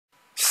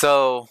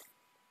So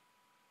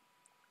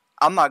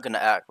I'm not gonna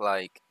act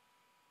like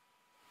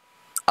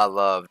I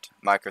loved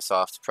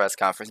Microsoft's press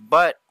conference,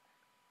 but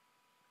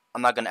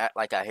I'm not gonna act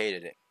like I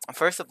hated it.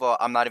 First of all,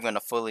 I'm not even gonna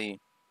fully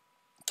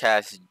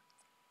cast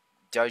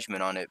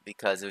judgment on it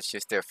because it was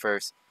just their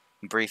first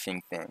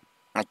briefing thing.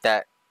 Like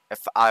that,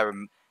 if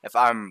I'm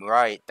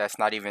right, that's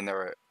not even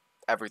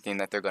everything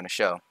that they're gonna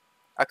show.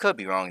 I could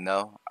be wrong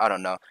though. I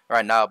don't know.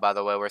 Right now, by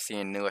the way, we're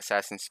seeing new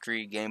Assassin's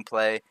Creed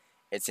gameplay.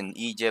 It's in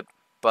Egypt,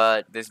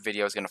 but this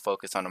video is gonna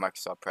focus on the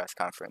Microsoft press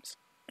conference.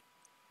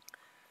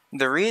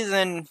 The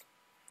reason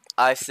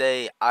I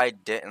say I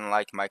didn't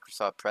like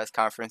Microsoft press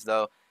conference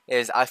though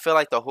is I feel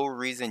like the whole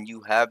reason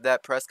you have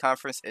that press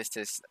conference is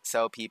to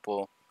sell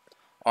people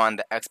on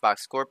the Xbox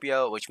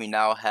Scorpio, which we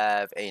now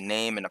have a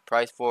name and a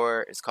price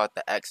for. It's called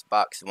the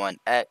Xbox One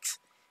X,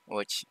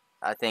 which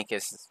I think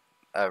is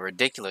a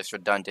ridiculous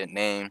redundant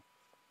name,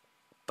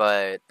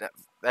 but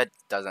that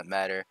doesn't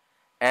matter.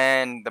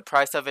 And the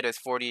price of it is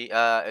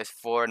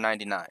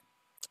 $499.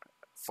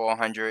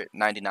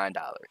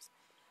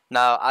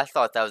 Now, I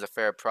thought that was a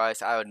fair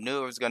price. I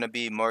knew it was going to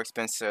be more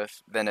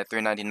expensive than a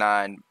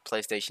 $399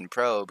 PlayStation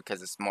Pro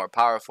because it's more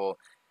powerful.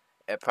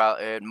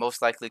 It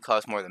most likely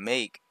costs more to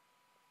make.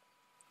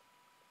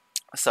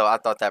 So I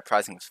thought that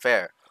pricing was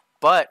fair.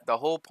 But the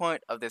whole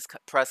point of this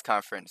press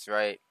conference,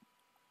 right?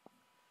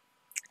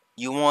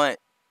 You want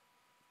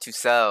to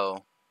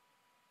sell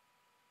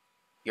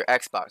your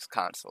Xbox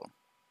console.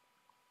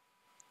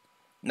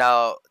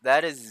 Now,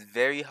 that is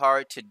very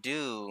hard to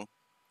do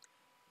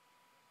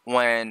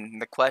when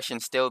the question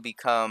still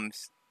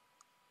becomes,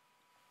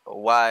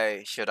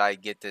 why should I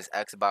get this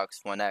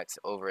Xbox One X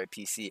over a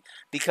PC?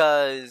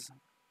 Because,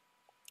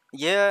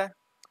 yeah.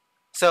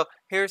 So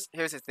here's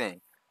the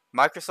thing.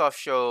 Microsoft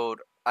showed,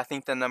 I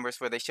think the numbers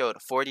where they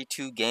showed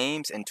 42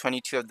 games and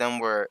 22 of them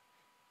were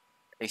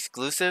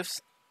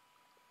exclusives.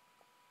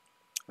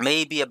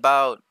 Maybe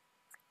about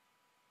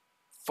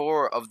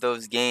 4 of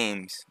those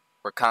games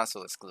were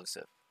console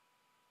exclusive.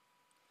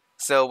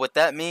 So what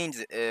that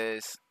means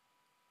is,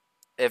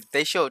 if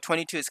they showed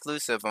 22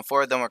 exclusive and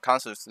 4 of them were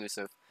console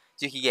exclusive,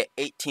 you could get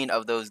 18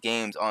 of those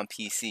games on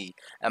PC.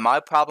 And my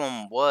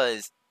problem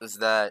was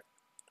that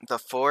the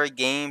 4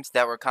 games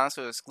that were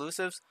console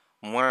exclusives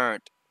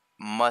weren't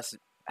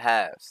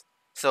must-haves.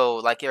 So,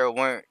 like, there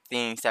weren't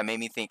things that made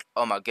me think,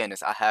 oh my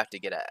goodness, I have to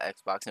get an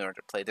Xbox in order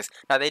to play this.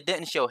 Now, they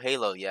didn't show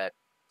Halo yet.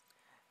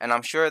 And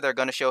I'm sure they're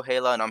going to show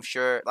Halo, and I'm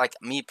sure, like,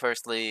 me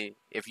personally,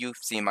 if you've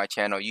seen my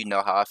channel, you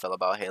know how I feel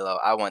about Halo.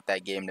 I want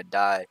that game to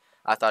die.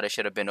 I thought it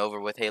should have been over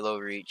with Halo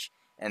Reach,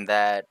 and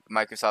that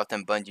Microsoft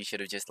and Bungie should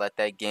have just let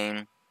that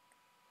game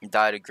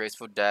die a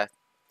graceful death,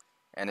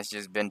 and it's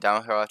just been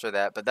downhill after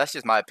that. But that's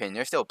just my opinion.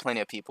 There's still plenty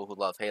of people who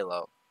love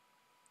Halo.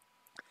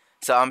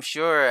 So I'm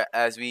sure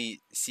as we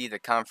see the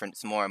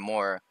conference more and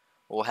more,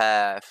 we'll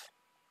have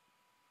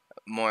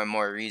more and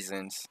more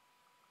reasons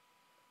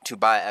to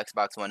buy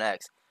Xbox One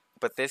X.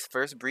 But this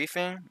first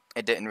briefing,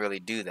 it didn't really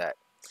do that.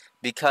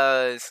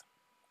 Because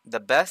the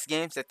best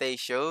games that they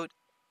showed,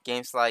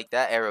 games like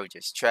that arrow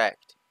just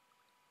tracked.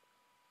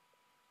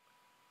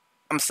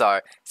 I'm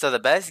sorry. So the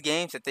best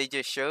games that they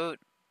just showed,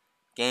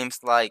 games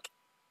like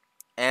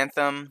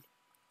Anthem,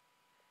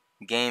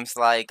 games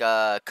like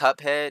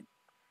Cuphead,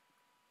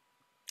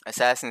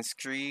 Assassin's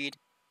Creed,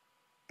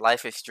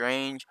 Life is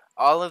Strange,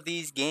 all of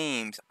these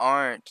games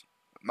aren't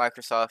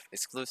Microsoft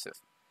exclusive.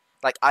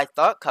 Like, I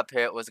thought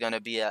Cuphead was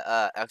gonna be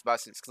a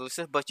Xbox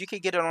exclusive, but you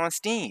could get it on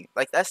Steam.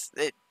 Like, that's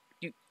it.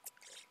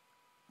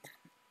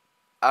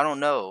 I don't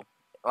know.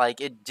 Like,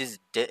 it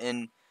just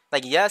didn't.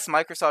 Like, yes,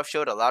 Microsoft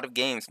showed a lot of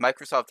games.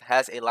 Microsoft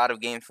has a lot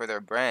of games for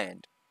their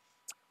brand,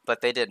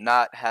 but they did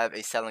not have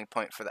a selling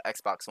point for the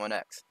Xbox One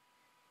X.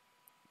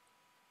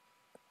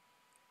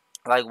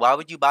 Like, why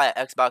would you buy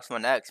an Xbox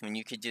One X when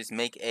you could just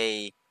make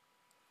a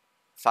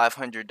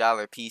 $500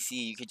 PC?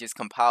 You could just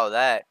compile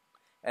that,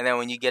 and then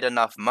when you get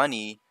enough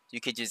money, you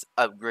could just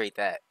upgrade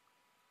that.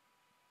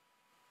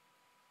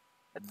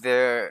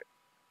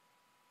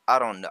 I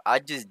don't know. I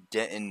just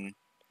didn't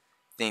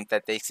think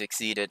that they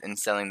succeeded in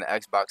selling the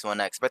Xbox One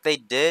X, but they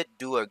did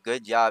do a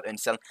good job in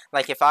selling.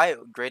 Like, if I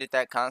graded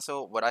that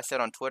console, what I said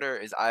on Twitter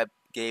is I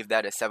gave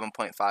that a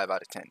 7.5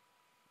 out of 10.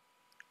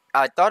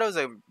 I thought it was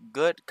a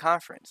good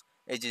conference.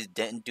 It just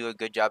didn't do a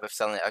good job of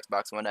selling the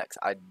Xbox One X.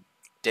 I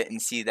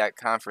didn't see that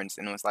conference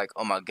and was like,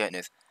 oh my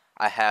goodness,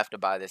 I have to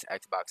buy this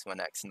Xbox One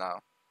X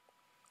now.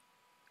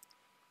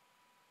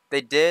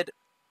 They did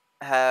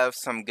have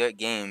some good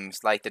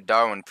games, like the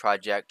Darwin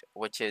Project,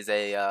 which is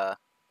a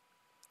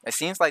it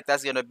seems like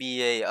that's gonna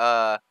be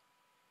a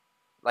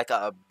like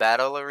a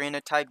battle arena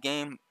type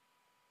game,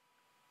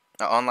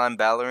 an online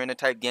battle arena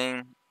type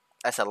game.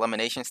 That's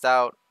elimination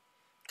style,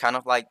 kind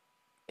of like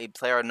a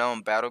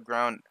player-unknown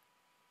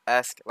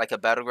battleground-esque, like a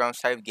battlegrounds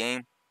type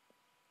game.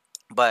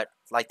 But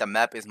like the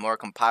map is more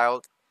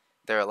compiled,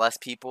 there are less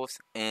peoples,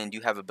 and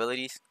you have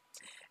abilities.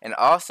 And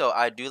also,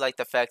 I do like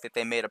the fact that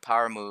they made a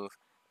power move,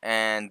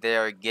 and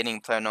they're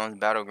getting PlayerUnknown's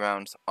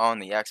Battlegrounds on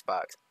the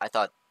Xbox. I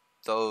thought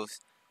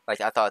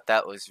I thought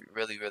that was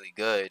really, really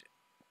good.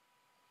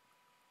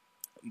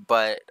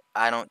 but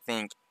I don't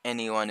think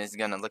anyone is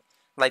gonna look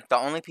like the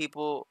only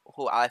people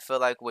who I feel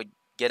like would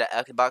get an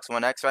Xbox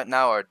One X right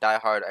now are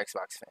diehard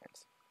Xbox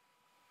fans.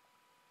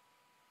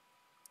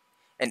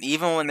 And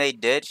even when they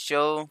did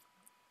show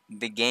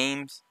the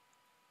games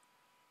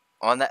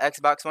on the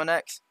Xbox One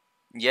X,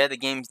 yeah, the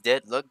games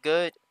did look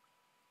good,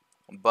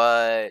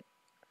 but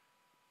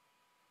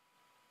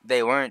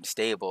they weren't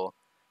stable.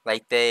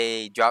 Like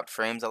they dropped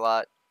frames a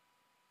lot.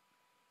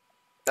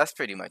 That's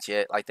pretty much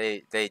it. Like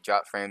they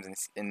dropped frames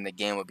and the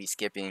game would be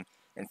skipping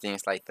and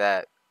things like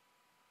that.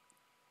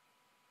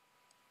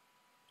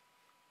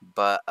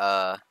 But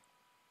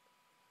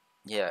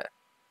yeah,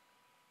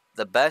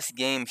 the best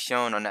games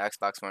shown on the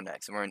Xbox One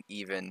X weren't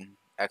even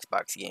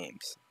Xbox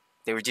games.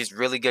 They were just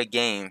really good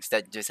games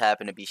that just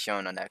happened to be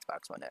shown on the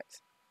Xbox One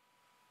X.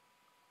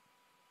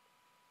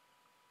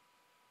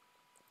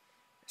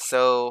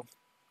 So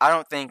I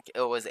don't think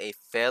it was a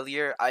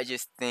failure. I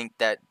just think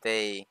that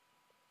they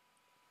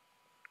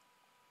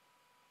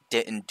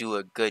didn't do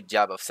a good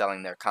job of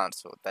selling their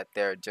console that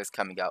they're just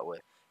coming out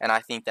with. And I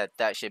think that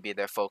that should be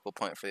their focal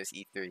point for this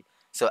E3.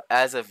 So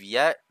as of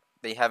yet,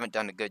 they haven't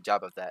done a good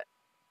job of that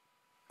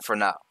for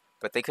now.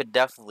 But they could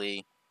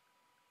definitely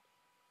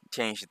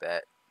change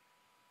that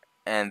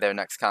in their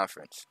next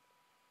conference.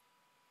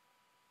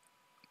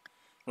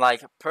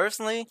 Like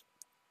personally,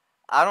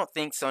 I don't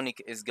think Sony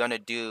is gonna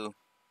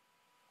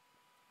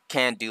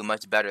can do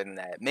much better than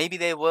that. Maybe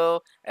they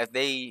will. If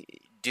they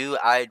do,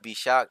 I'd be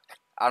shocked.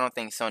 I don't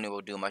think Sony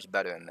will do much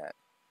better than that.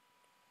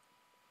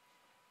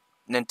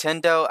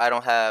 Nintendo, I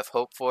don't have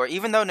hope for.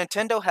 Even though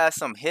Nintendo has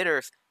some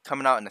hitters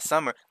coming out in the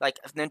summer, like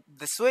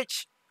the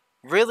Switch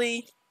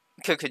really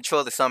could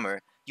control the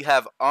summer. You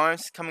have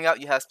ARMS coming out,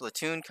 you have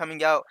Splatoon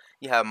coming out,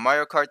 you have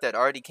Mario Kart that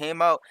already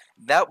came out.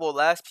 That will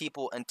last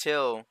people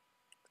until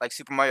like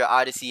Super Mario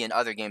Odyssey and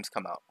other games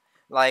come out.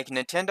 Like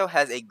Nintendo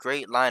has a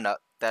great lineup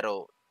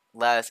that'll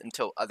last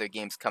until other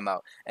games come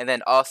out. And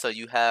then also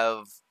you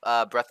have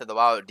Breath of the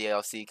Wild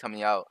DLC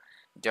coming out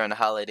during the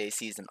holiday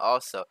season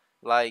also.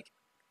 Like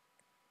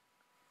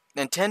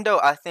Nintendo,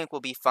 I think,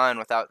 will be fine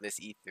without this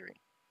E3.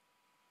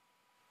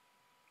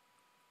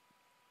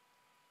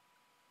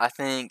 I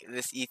think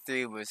this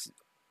E3 was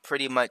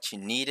pretty much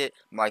needed.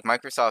 Like,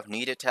 Microsoft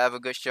needed to have a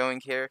good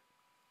showing here.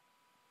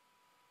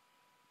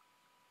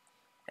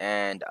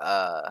 And,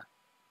 I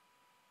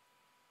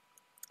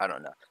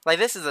don't know. Like,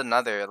 this is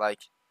another, like,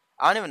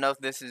 I don't even know if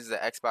this is an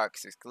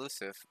Xbox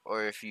exclusive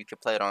or if you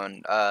could play it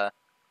on,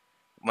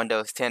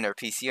 Windows 10 or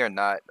PC or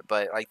not.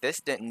 But, like,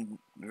 this didn't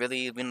really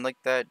even look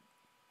that.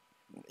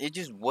 It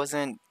just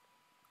wasn't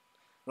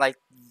like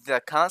the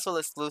console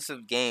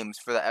exclusive games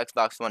for the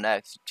Xbox One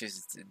X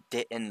just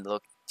didn't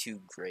look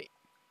too great.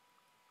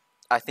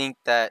 I think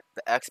that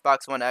the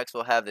Xbox One X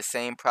will have the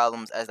same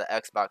problems as the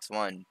Xbox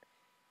One.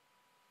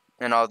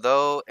 And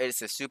although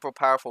it's a super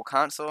powerful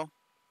console,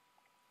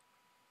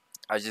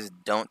 I just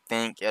don't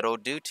think it'll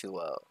do too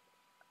well.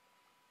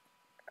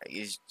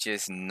 It's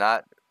just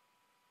not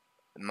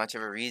much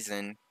of a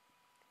reason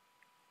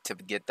to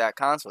get that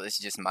console. It's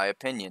just my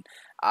opinion.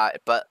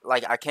 But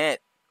like I can't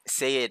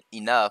say it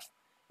enough.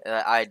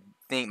 I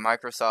think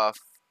Microsoft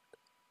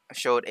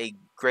showed a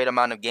great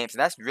amount of games, and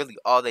that's really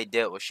all they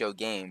did was show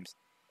games.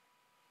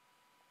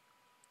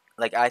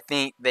 Like I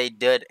think they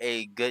did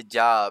a good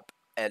job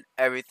at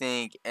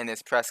everything in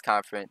this press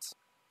conference,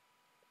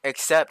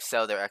 except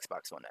sell their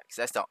Xbox One X.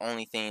 That's the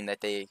only thing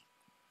that they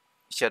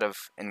should have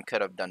and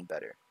could have done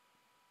better.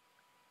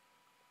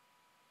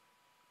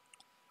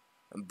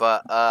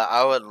 But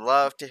I would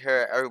love to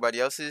hear everybody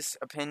else's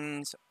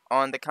opinions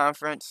on the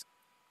conference.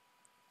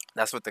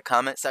 That's what the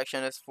comment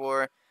section is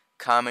for.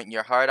 Comment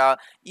your heart out.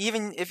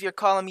 Even if you're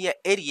calling me an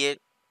idiot,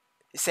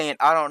 saying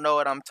I don't know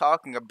what I'm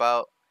talking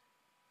about,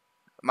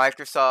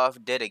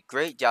 Microsoft did a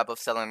great job of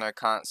selling their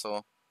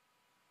console.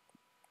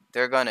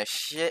 They're gonna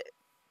shit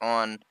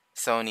on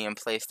Sony and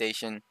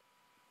PlayStation.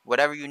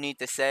 Whatever you need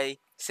to say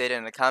it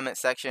in the comment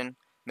section.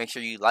 Make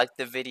sure you like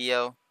the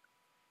video.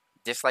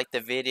 Dislike the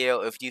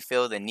video if you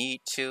feel the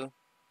need to.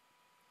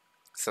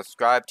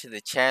 Subscribe to the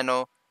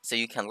channel so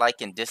you can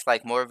like and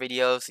dislike more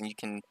videos, and you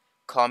can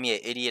call me an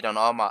idiot on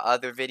all my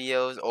other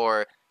videos,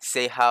 or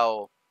say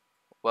how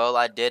well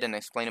I did in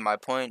explaining my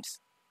points,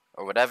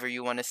 or whatever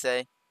you want to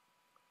say.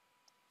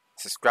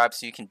 Subscribe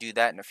so you can do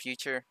that in the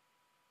future.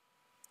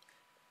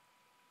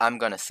 I'm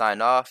going to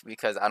sign off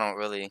because I don't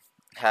really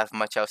have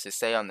much else to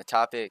say on the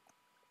topic.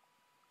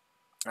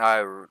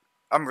 I'm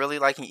really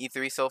liking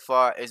E3 so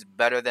far. It's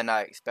better than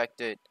I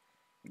expected.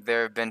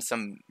 There have been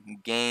some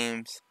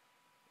games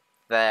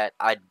that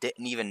I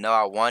didn't even know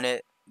I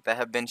wanted that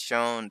have been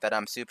shown that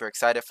I'm super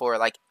excited for,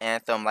 like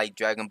Anthem, like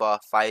Dragon Ball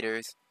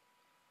Fighters.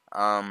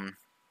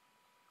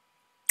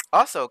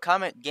 Also,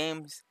 comment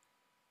games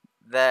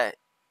that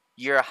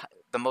you're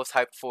the most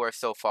hyped for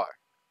so far.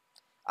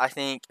 I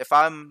think if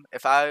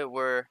I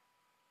were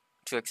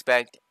to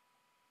expect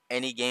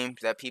any games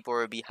that people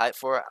would be hyped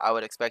for, I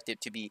would expect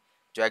it to be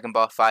Dragon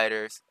Ball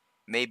Fighters,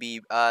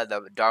 maybe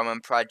the Dharma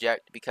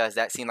Project, because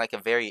that seemed like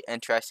a very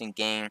interesting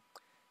game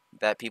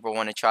that people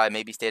want to try.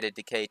 Maybe State of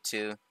Decay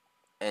 2.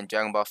 and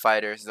Dragon Ball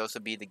Fighters. Those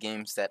would be the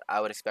games that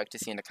I would expect to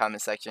see in the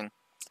comment section.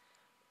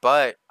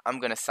 But I'm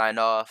gonna sign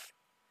off.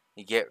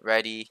 Get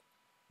ready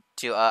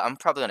to. I'm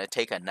probably gonna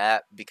take a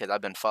nap because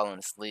I've been falling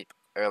asleep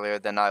earlier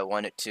than I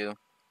wanted to.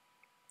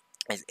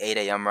 It's 8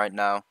 a.m. right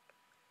now,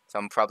 so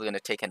I'm probably gonna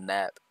take a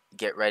nap.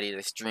 Get ready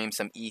to stream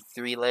some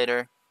E3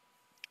 later.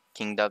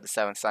 Kingdubs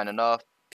 7 signing off.